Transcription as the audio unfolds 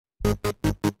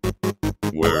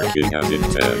Working as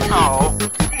intended. Oh,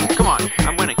 come on,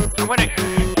 I'm winning, I'm winning.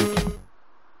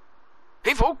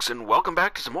 Hey folks, and welcome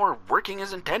back to some more Working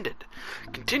as Intended.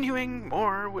 Continuing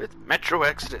more with Metro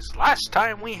Exodus. Last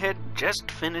time we had just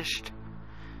finished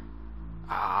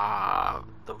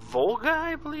the Volga,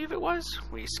 I believe it was.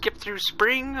 We skipped through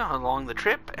spring along the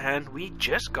trip, and we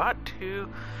just got to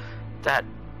that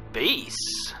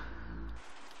base.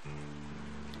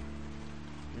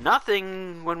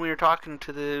 Nothing when we were talking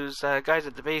to those guys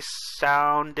at the base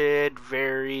sounded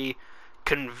very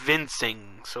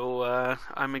convincing, so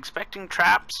I'm expecting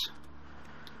traps,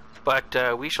 but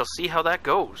we shall see how that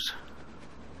goes.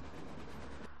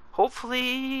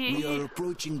 Hopefully, we are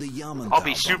approaching the Yaman I'll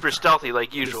be super stealthy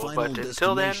like usual, but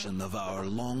until then, of our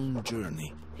long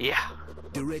journey. Yeah,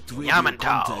 Direct radio Yaman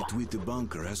contact with the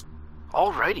bunker has.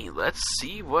 Alrighty, let's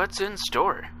see what's in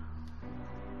store.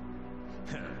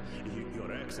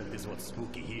 Your accent is what's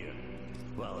spooky here.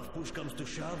 Well, if push comes to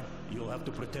shove, you'll have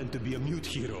to pretend to be a mute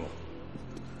hero.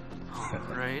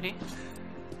 Alrighty.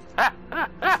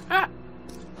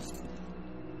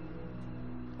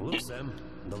 Look, Sam,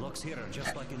 the locks here are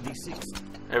just like in D6.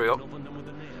 There we go. Open them with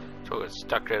a nail. So it's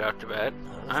stuck right after bed.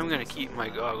 I'm gonna keep my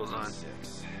goggles on.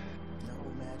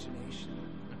 No imagination.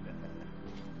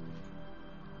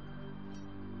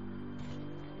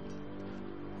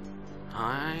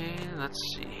 Let's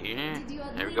see here. Did you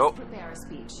There we at go. least prepare a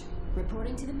speech?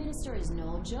 Reporting to the minister is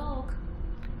no joke.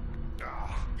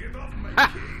 Ah, get off my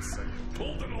case. I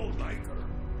pulled an all-nighter.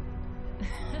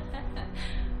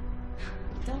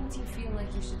 Don't you feel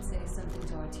like you should say something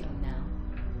to Artyom now?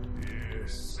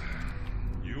 Yes.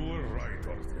 You were right,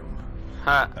 Artyom.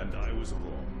 Ha. And I was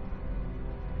wrong.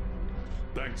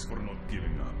 Thanks for not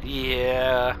giving up.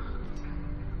 Yeah.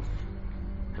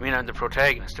 I mean, I'm the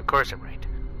protagonist. Of course I'm right.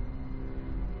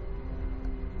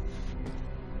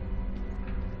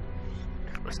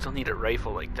 I still need a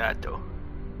rifle like that, though.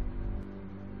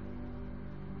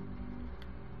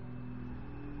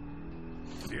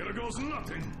 Here goes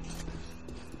nothing.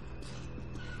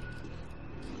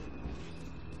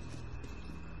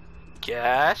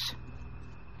 Gas.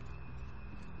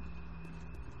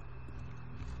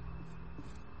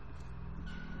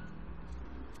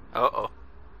 Uh-oh.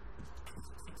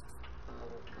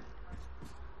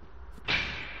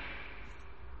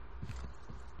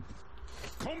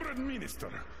 Comrade Minister,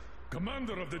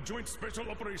 Commander of the Joint Special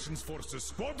Operations Forces,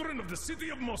 Squadron of the City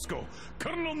of Moscow,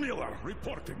 Colonel Miller,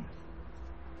 reporting.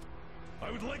 I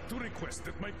would like to request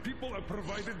that my people are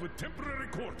provided with temporary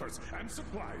quarters and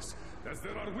supplies, as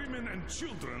there are women and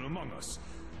children among us.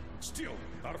 Still,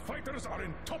 our fighters are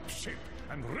in top shape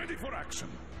and ready for action.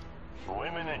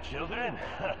 Women and children?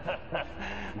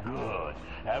 Good.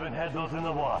 Haven't had those in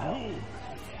a while. Who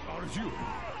are you?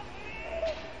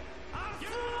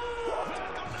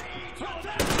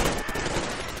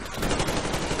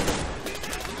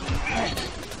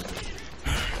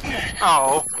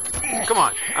 Oh, come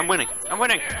on. I'm winning. I'm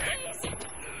winning.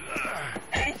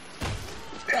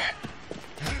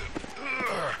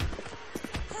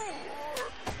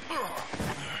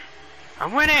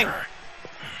 I'm winning.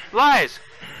 Lies.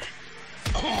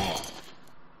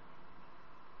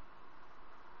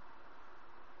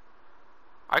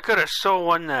 I could have so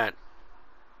won that.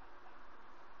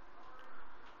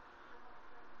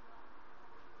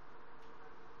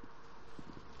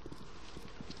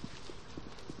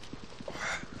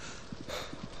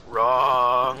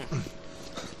 Wrong.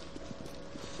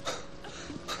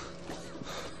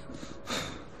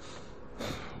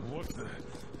 What the?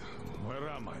 Where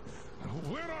am I?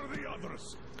 Where are the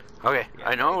others? Okay,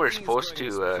 I know we're supposed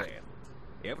to,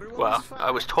 well,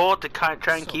 I was told to try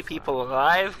and keep people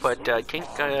alive, but I think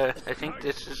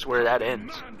this is where that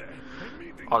ends.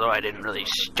 Although I didn't really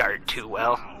start too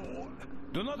well.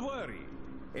 Do not worry.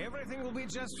 Everything will be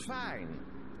just fine.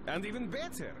 And even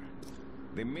better.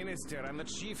 The minister and the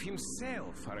chief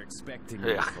himself are expecting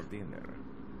you for dinner.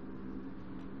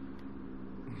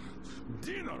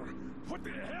 Dinner? What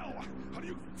the hell? Are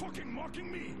you fucking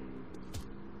mocking me?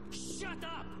 Shut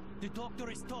up! The doctor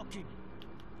is talking.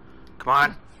 Come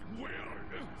on. Where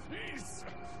is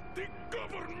the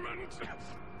government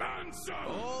answer?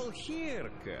 All here,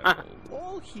 Colonel.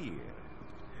 All here.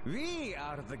 We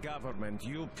are the government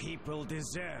you people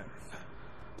deserve.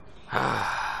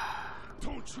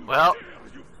 Don't you Well.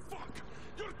 dare, you fuck!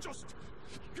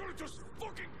 You're just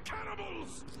fucking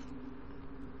cannibals!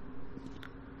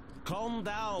 Calm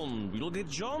down. We'll get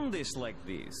jaundice like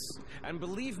this. And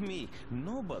believe me,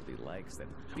 nobody likes that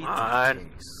bitter on.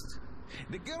 taste.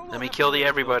 The girl Let me kill the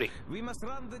everybody. We must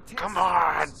run the test Come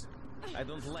on. first. I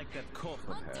don't like that cough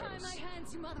of Untie hers. my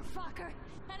hands, you motherfucker,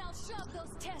 and I'll shove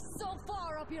those tests so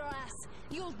far up your ass,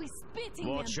 you'll be spitting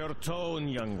Watch them. your tone,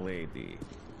 young lady.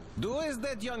 Do as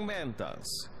that young man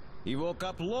does. He woke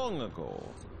up long ago,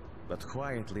 but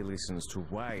quietly listens to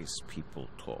wise people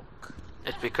talk.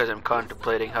 It's because I'm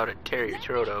contemplating how to tear your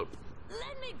throat out.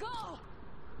 Let me go!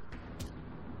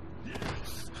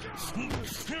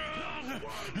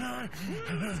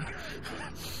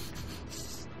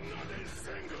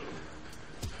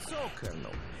 So,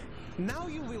 Colonel, now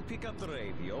you will pick up the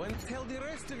radio and tell the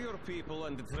rest of your people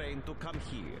on the train to come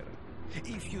here.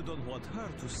 If you don't want her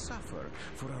to suffer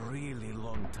for a really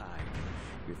long time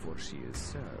before she is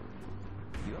served.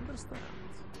 You understand?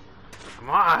 Come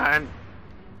on!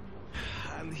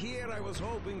 And here I was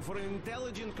hoping for an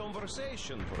intelligent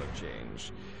conversation for a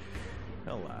change.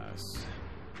 Alas.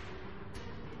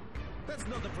 That's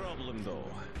not a problem, though,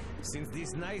 since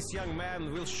this nice young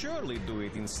man will surely do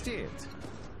it instead.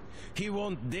 He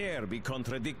won't dare be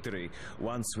contradictory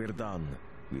once we're done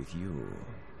with you.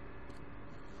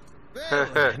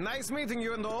 Well, nice meeting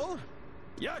you and all.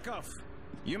 Yakov,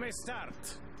 you may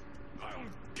start. I'll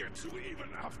get you even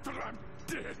after I'm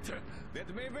dead.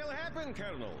 That may well happen,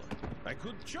 Colonel. I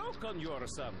could choke on you or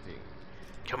something.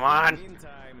 Come on! In the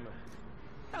meantime,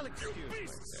 I'll excuse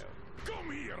Beasts! myself.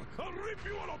 Come here! I'll rip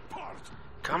you all apart!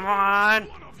 Come on!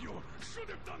 One of you should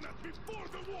have done that before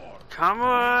the war! Come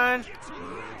on!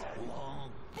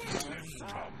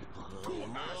 Two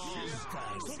ashes,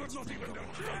 so that not even their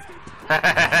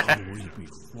children will be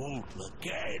full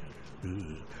again.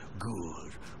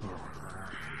 Good.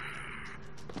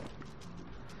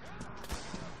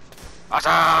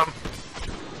 Awesome!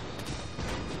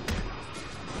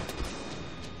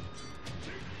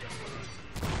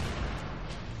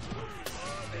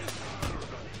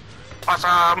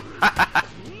 Awesome!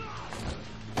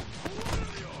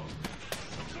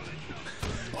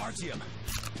 Artyom.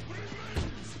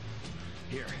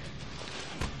 Here.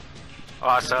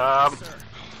 Awesome!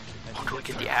 Oh, do we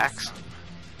get the axe?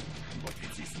 But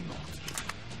it is not.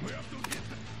 We have to get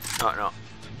them. Oh, no.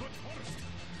 But first,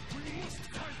 we must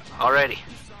find Alrighty.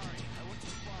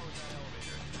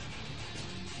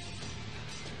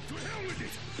 To hell with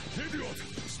it! Idiot!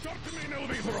 Start the main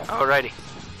elevator up! Alrighty.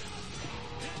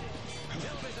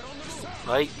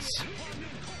 Lights.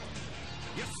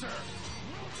 Yes, sir!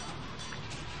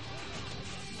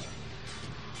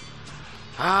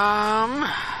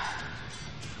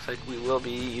 Looks like we will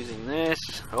be using this.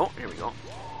 Oh, here we go.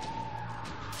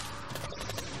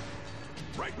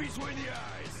 Right between the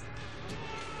eyes!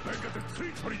 I got a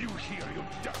treat for you here, you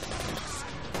dastards!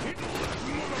 Hit that,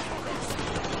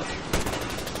 motherfuckers!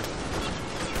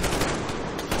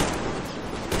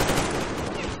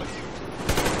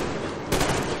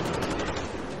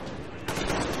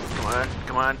 Come on,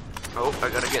 come on. Oh, I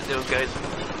gotta get those guys.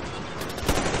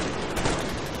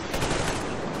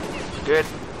 Good.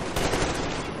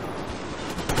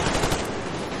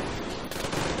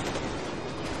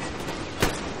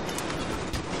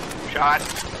 Shot.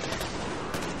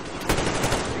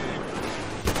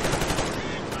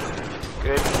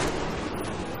 Good.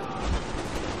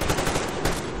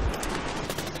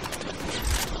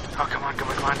 Oh, come on, come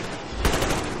on, come on.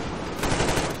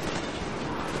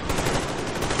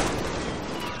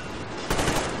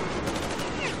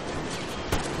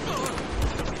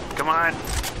 Come on.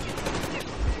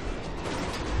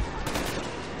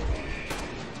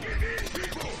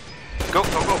 Go,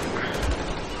 go, go.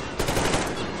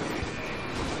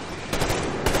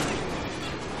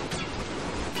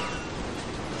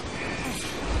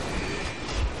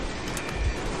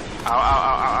 Ow, ow,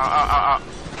 ow, ow, ow, ow, ow.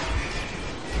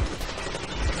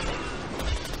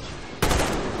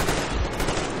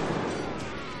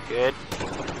 Good.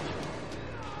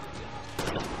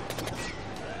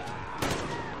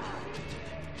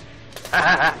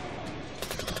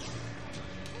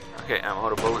 Okay, I'm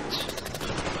out of bullets.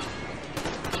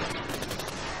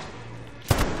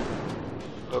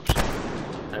 Oops.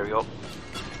 There we go.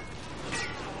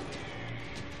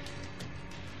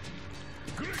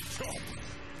 Great job!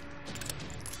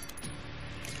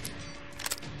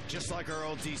 Just like our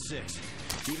old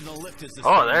D6. Even the lift is the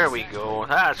Oh, same there as we that. go.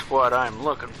 That's what I'm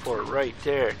looking for right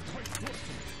there. Quite good.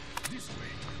 This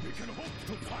way, we can hope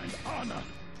to find Anna.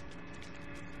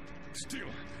 Still,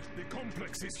 the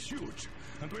complex is huge,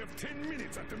 and we have 10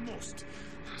 minutes at the most.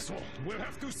 So, we'll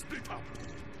have to split up.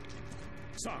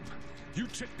 Sam, you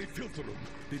check the filter room,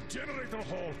 the generator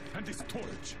hall, and the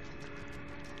storage.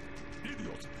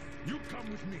 Idiot, you come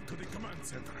with me to the command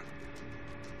center.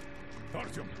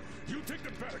 Artyom, you take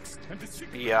the barracks and the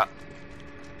secret. Yeah.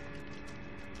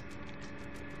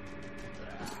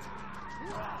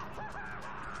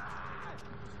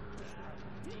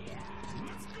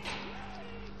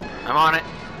 I'm on it.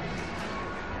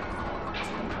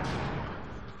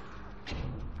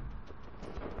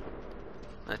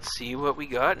 Let's see what we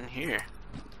got in here.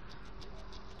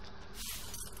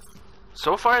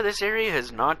 So far, this area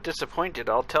has not disappointed,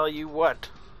 I'll tell you what.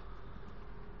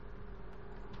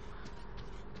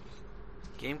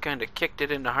 Game kinda kicked it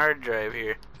into hard drive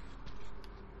here.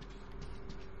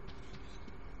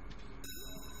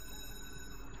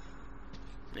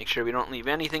 Make sure we don't leave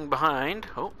anything behind.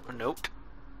 Oh, a note.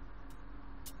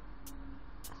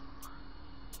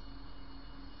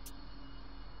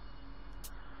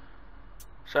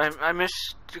 So I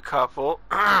missed a couple.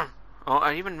 Oh,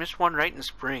 I even missed one right in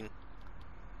spring.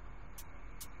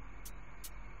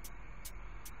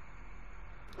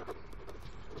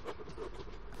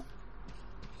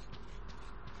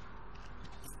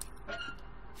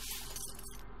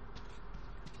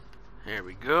 There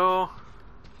we go.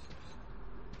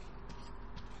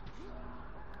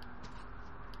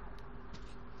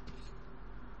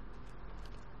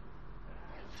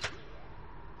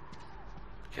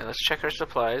 Okay, let's check our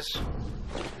supplies.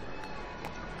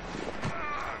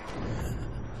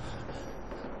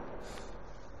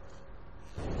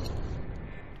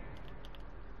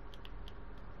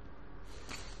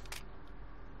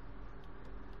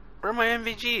 Where are my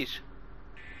MVGs?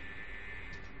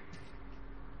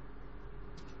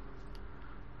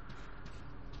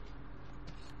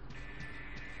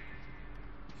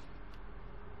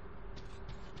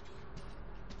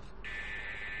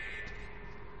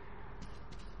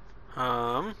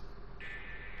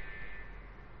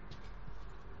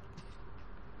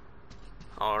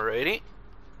 Alrighty.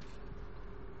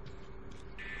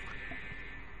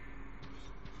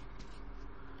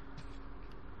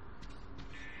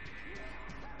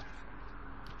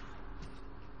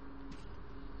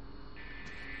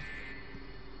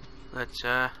 Let's,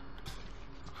 I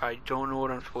don't know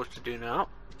what I'm supposed to do now.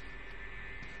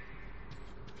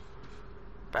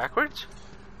 Backwards?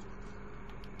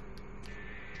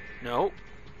 No.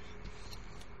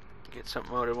 Get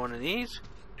something out of one of these.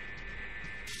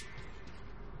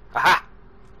 Aha!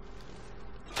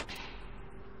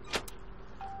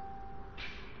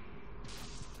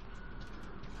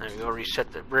 There we go,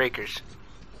 reset the breakers.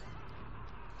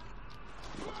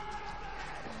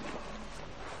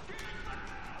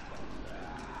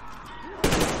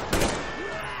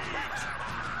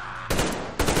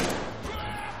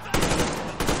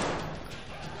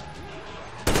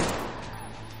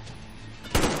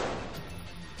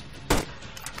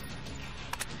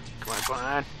 Come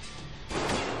on.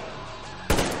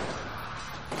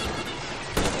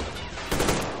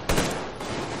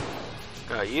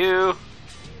 Got you.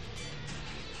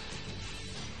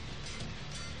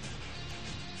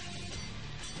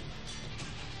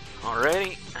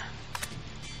 Alrighty.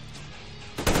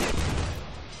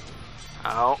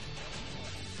 Ow.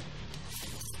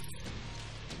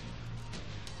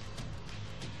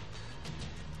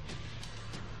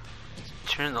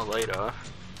 Let's turn the light off.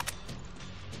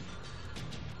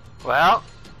 Well,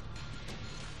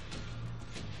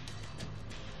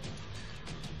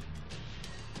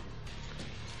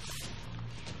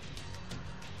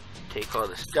 take all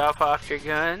the stuff off your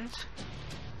guns.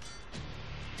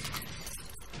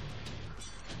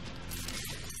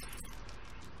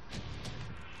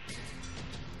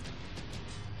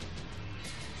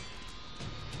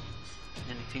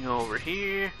 Anything over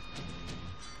here?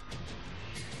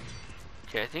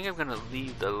 Okay, I think I'm gonna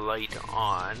leave the light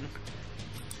on.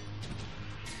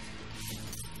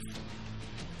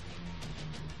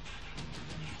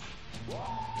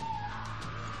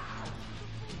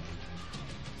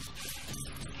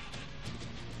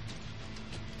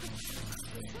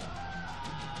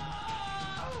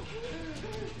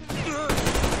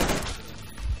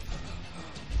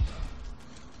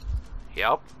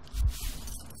 Yep.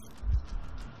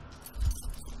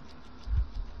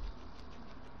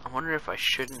 I wonder if I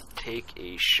shouldn't take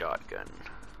a shotgun.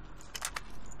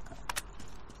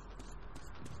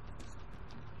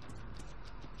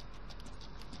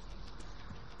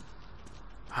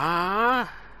 Huh?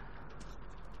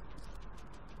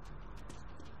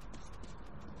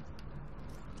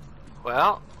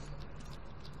 Well,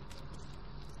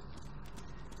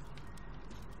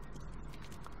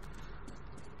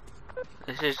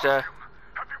 this is Have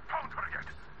you found her yet?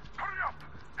 Hurry up!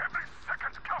 Every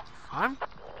second counts! I'm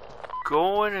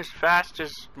going as fast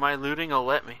as my looting will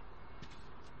let me.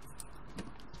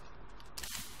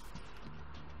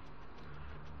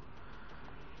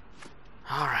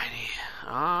 Alrighty.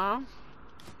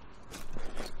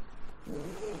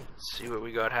 Let's see what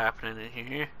we got happening in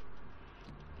here.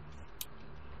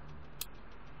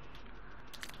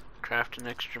 Craft an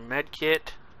extra med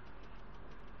kit.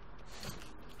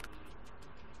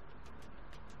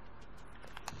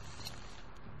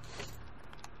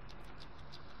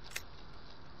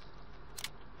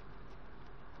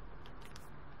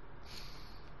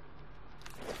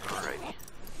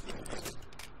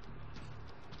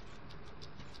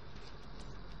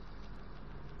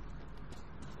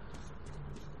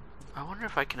 I wonder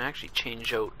if I can actually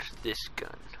change out this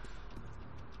gun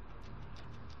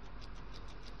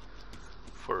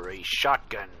for a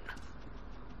shotgun.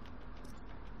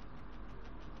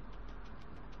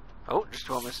 Oh, just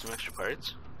about missed some extra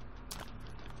parts.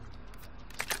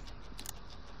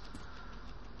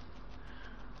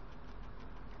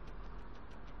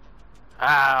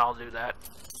 Ah, I'll do that.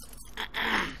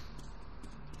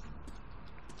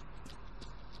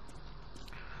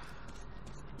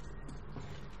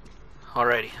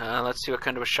 Alrighty, let's see what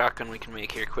kind of a shotgun we can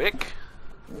make here quick.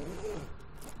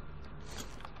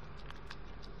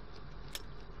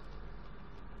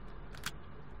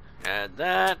 Add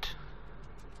that.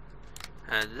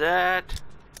 Add that.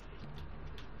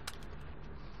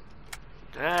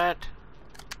 That.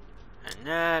 And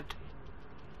that.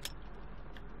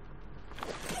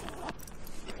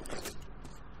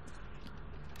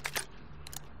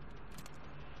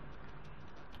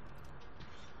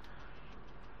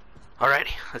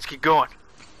 Alrighty, let's get going.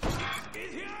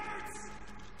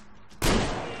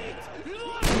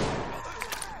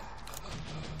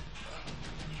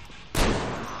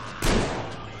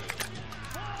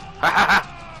 Ha ha ha!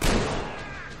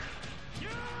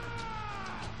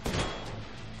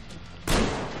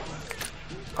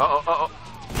 Uh-oh, uh-oh.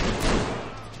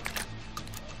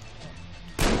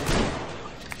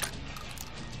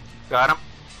 Got him.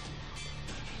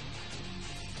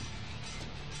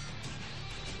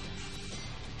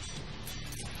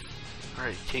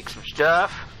 Alright, take some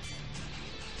stuff.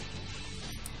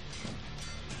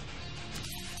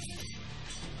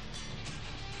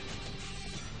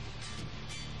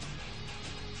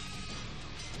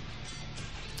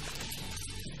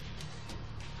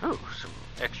 Oh, some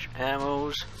extra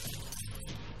ammos.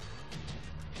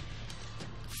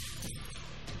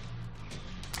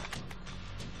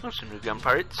 Oh, some new gun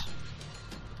parts.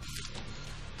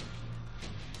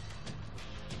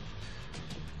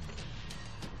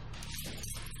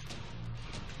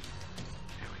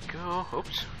 There we go.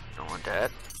 Oops, don't want that.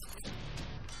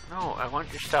 No, I want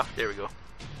your stuff. There we go.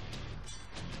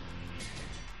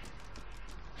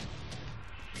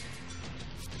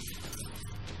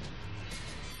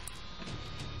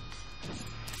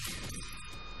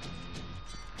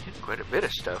 Quite a bit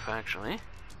of stuff, actually.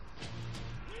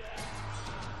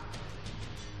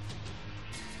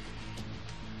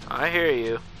 I hear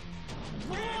you.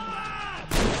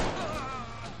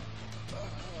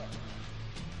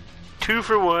 Two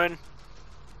for one.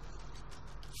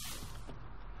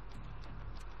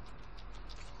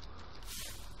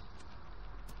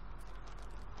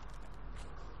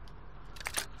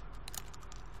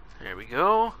 There we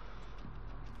go.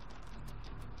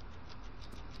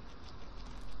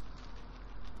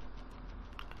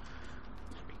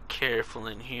 Careful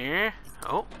in here.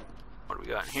 Oh, what do we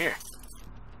got in here?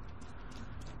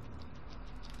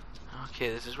 Okay,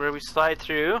 this is where we slide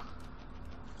through.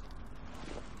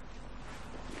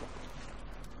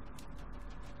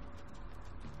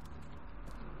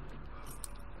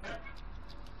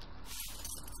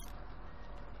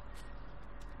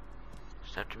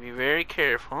 Just have to be very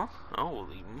careful.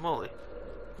 Holy moly.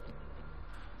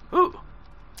 Ooh.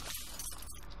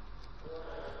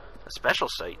 A special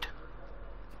site.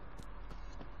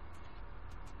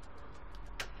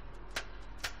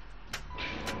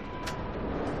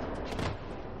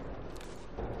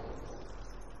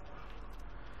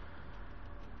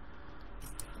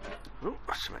 Ooh,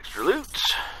 some extra loot.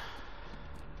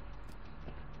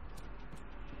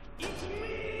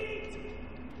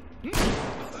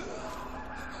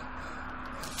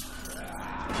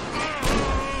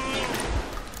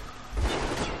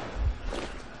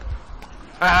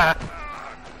 Ah!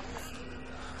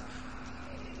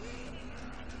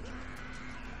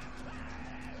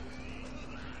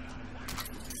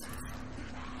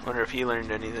 Wonder if he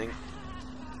learned anything.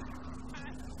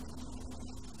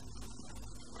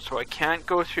 So I can't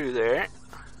go through there.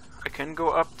 I can go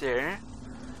up there.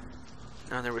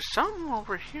 Now there was something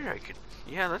over here I could...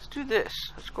 Yeah, let's do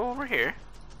this. Let's go over here.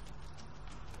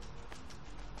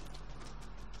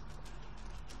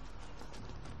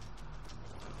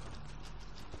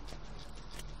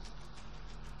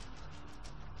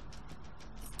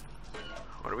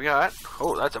 What do we got?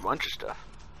 Oh, that's a bunch of stuff.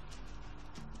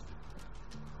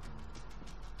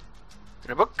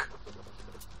 In a book.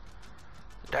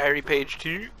 Diary page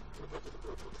 2.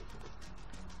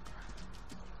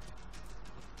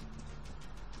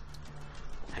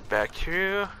 Head back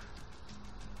through.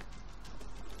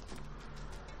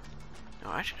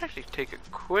 No, I should actually take a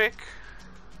quick...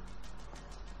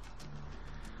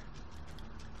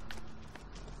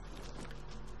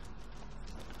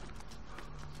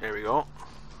 There we go.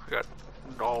 I got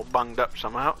all bunged up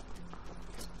somehow.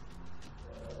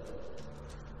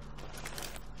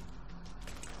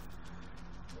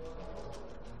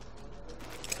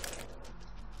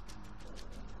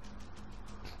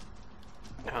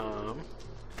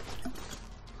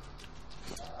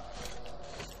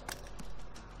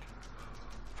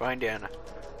 Find Anna.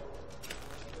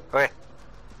 Okay.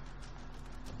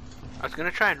 I was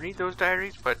gonna try and read those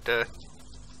diaries, but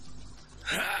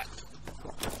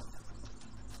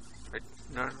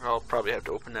I'll probably have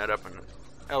to open that up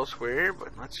elsewhere, but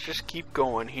let's just keep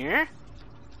going here.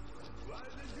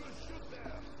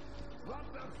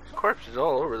 Corpses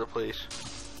all over the place.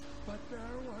 But there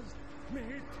was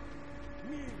meat.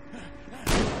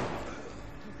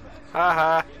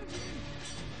 Haha.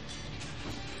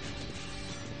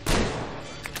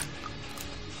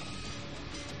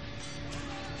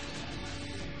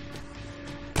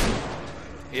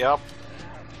 Yep.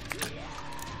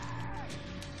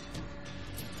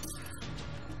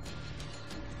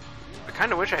 I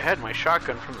kinda wish I had my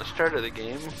shotgun from the start of the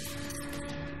game.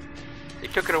 They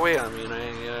took it away on me and I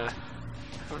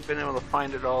haven't been able to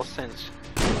find it all since.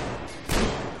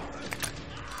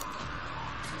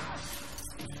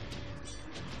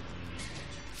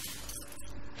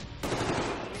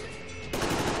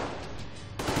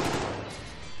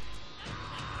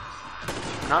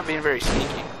 Not being very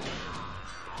sneaky.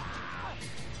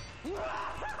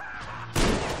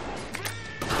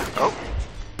 Oh.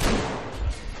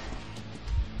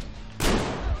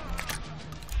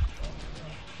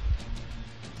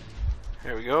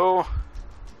 There we go.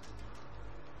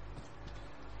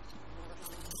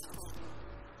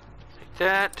 Take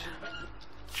that.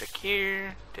 Check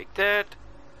here. Take that.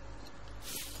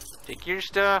 Take your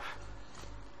stuff.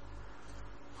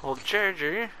 Hold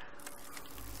charger.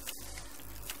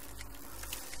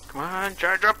 Come on,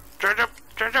 charge up, charge up,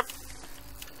 charge up.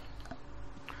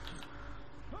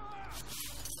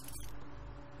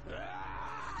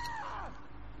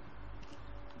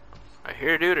 I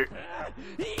hear a duder.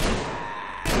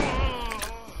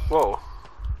 Whoa.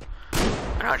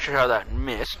 I'm not sure how that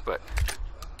missed, but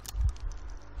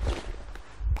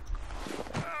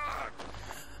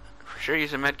for sure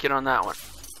use a medkit on that one.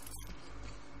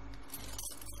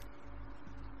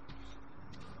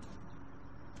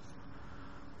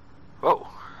 Whoa,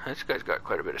 this guy's got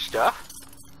quite a bit of stuff.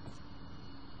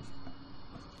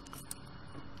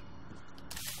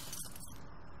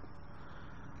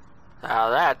 Now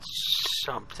that's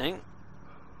something.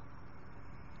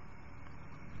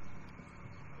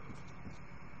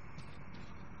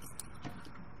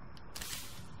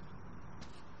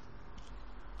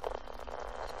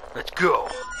 Let's go.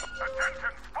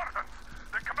 Attention, Spartans!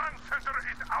 The command center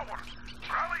is ours.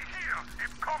 Rally here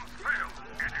if comms fail.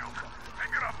 Idiot.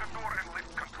 Figure out the door and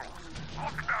lift controls.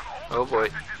 Lock down all the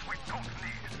passages we don't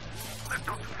need. Let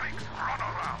those freaks run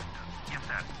around. Get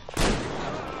that.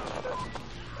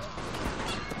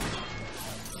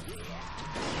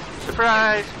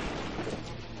 Surprise!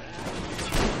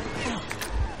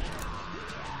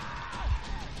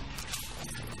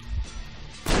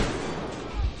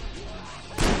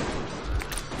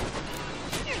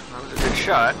 That was a good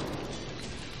shot.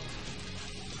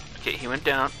 Okay, he went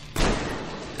down.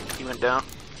 He went down.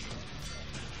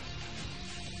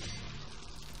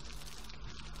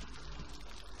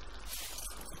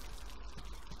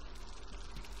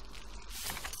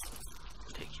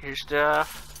 Take your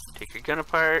stuff. Take your gun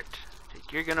apart.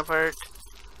 Take your gun apart.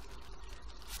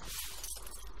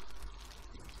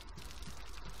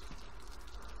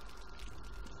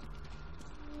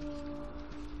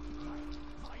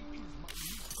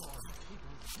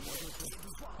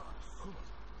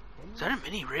 Is that a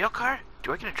mini rail car?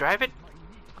 Do I get to drive it?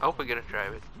 I hope I get to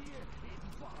drive it.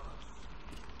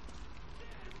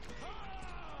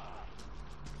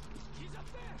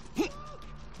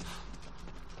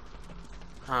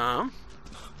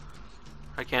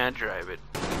 I can't drive it.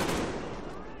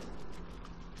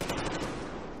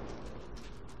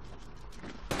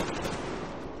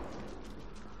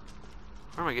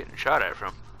 Where am I getting shot at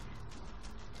from?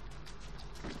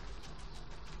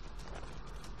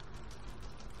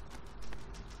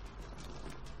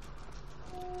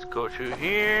 Let's go through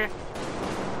here.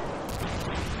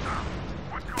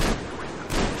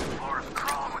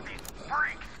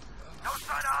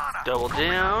 Double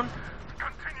down.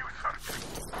 Continue searching.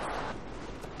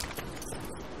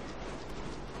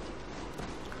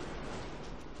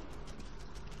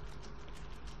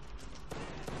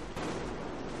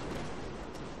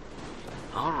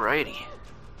 Alrighty.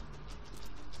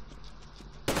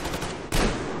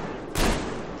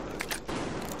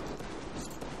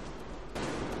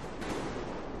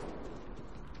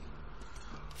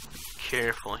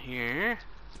 Careful here.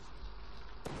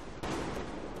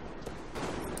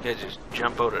 You guys just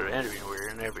jump out of everywhere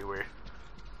and everywhere.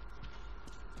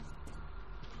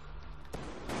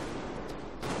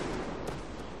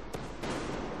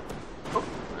 Oh,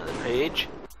 another page.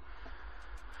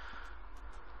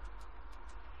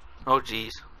 Oh,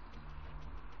 geez.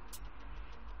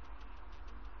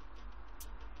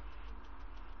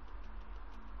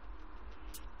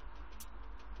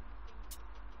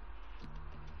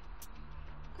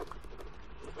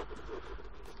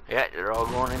 Yeah, they're all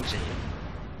going insane.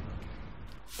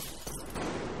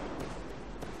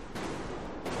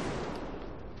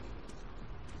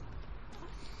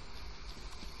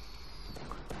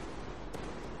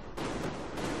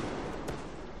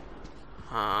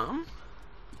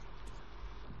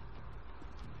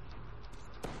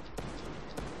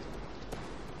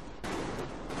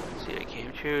 See, I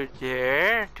came through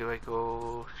there. Do I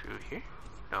go through here?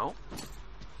 No.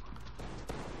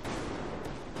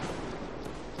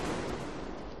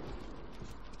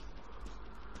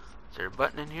 Is there a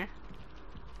button in here?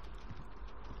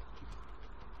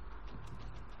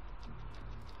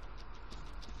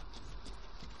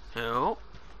 No.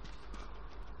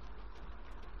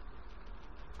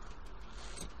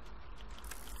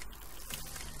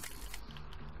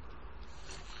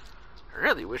 I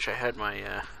really wish I had my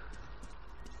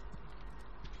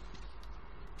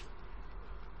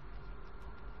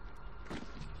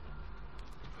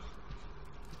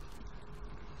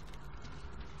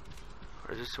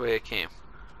or is this the way I came?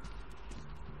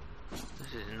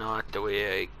 This is not the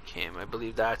way I came. I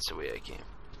believe that's the way I came.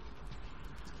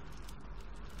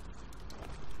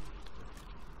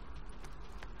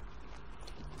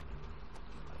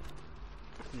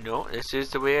 No, this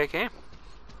is the way I came.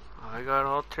 I got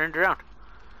all turned around.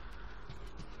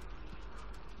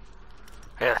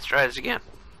 Hey, let's try this again.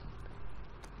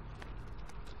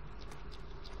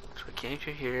 So I came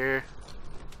through here.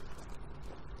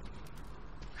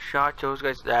 Shot those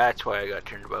guys. That's why I got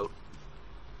turned about.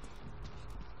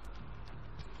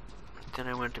 Then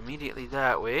I went immediately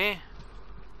that way.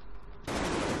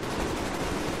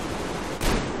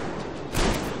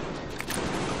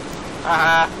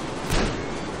 Haha.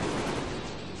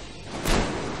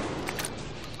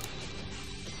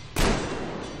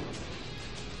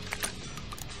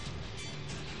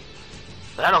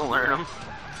 That'll learn them.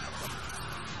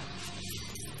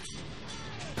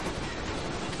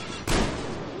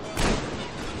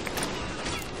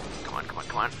 Come on, come on,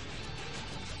 come on.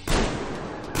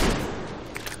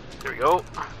 There we go.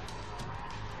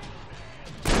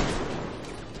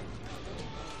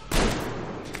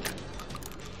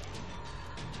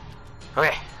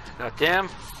 Okay, got them.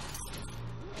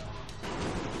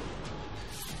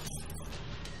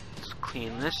 Let's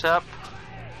clean this up.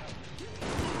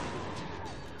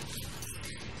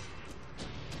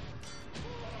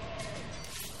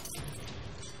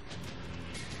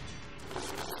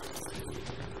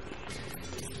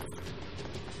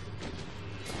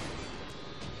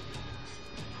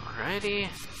 Alrighty.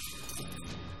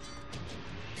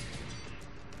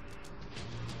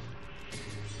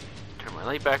 Turn my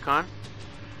light back on.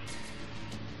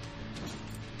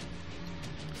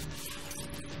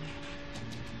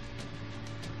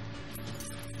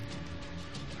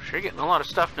 Sure getting a lot of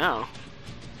stuff now.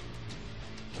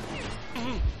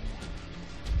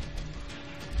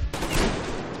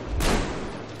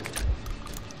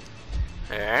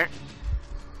 There.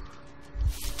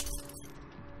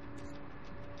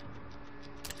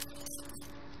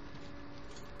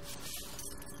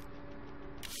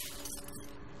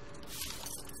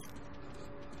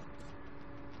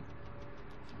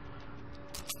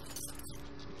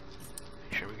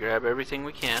 Make sure we grab everything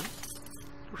we can.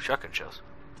 Ooh, shotgun shells.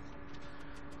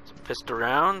 Some pistol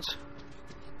rounds.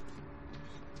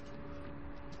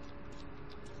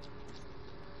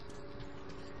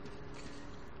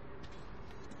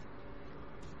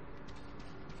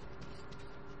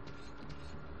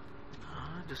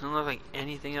 Doesn't look like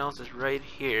anything else is right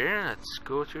here. Let's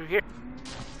go through here.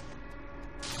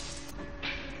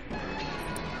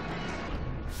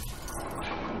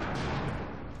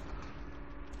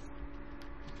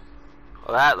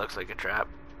 Well, that looks like a trap.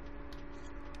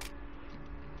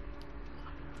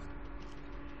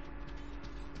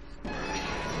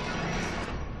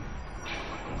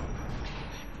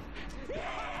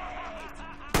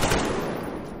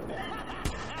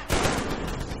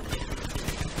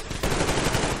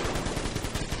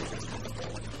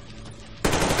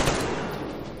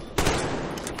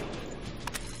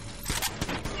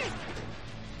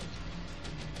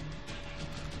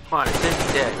 Come on, it's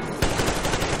empty dead.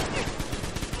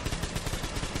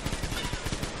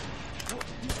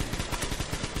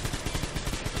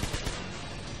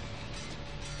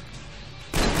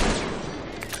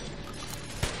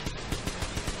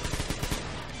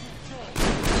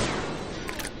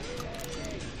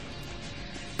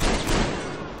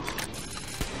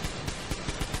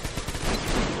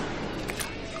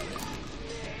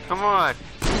 Come on.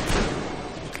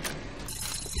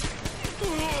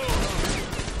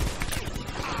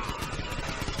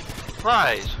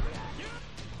 Flies.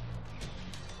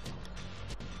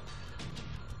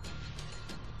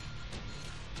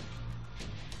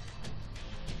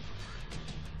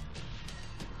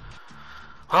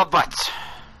 Oh, but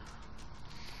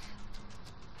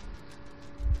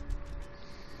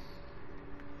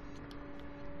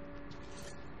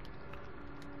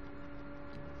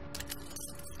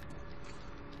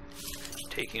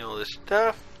taking all this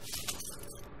stuff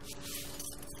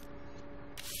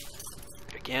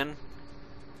again.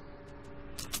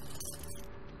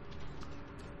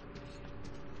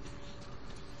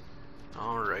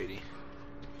 Alrighty.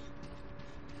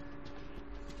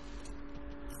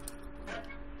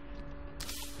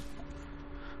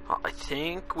 Well, I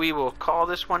think we will call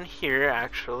this one here,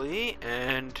 actually,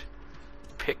 and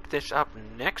pick this up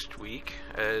next week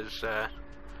as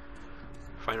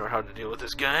find out how to deal with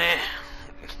this guy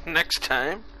next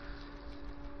time.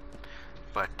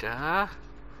 But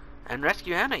and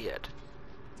rescue Anna yet.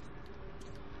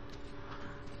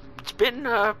 It's been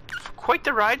quite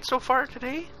the ride so far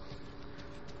today.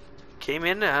 Came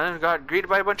in, got greeted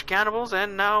by a bunch of cannibals,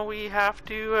 and now we have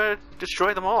to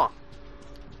destroy them all.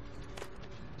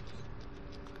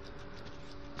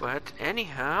 But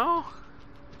anyhow,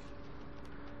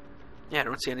 yeah, I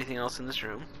don't see anything else in this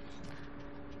room.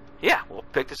 Yeah, we'll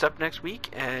pick this up next week,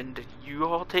 and you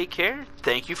all take care.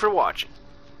 Thank you for watching.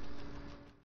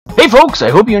 Hey folks, I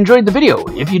hope you enjoyed the video.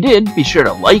 If you did, be sure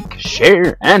to like,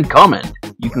 share, and comment.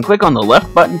 You can click on the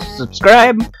left button to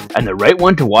subscribe, and the right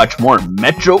one to watch more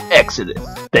Metro Exodus.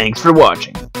 Thanks for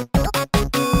watching.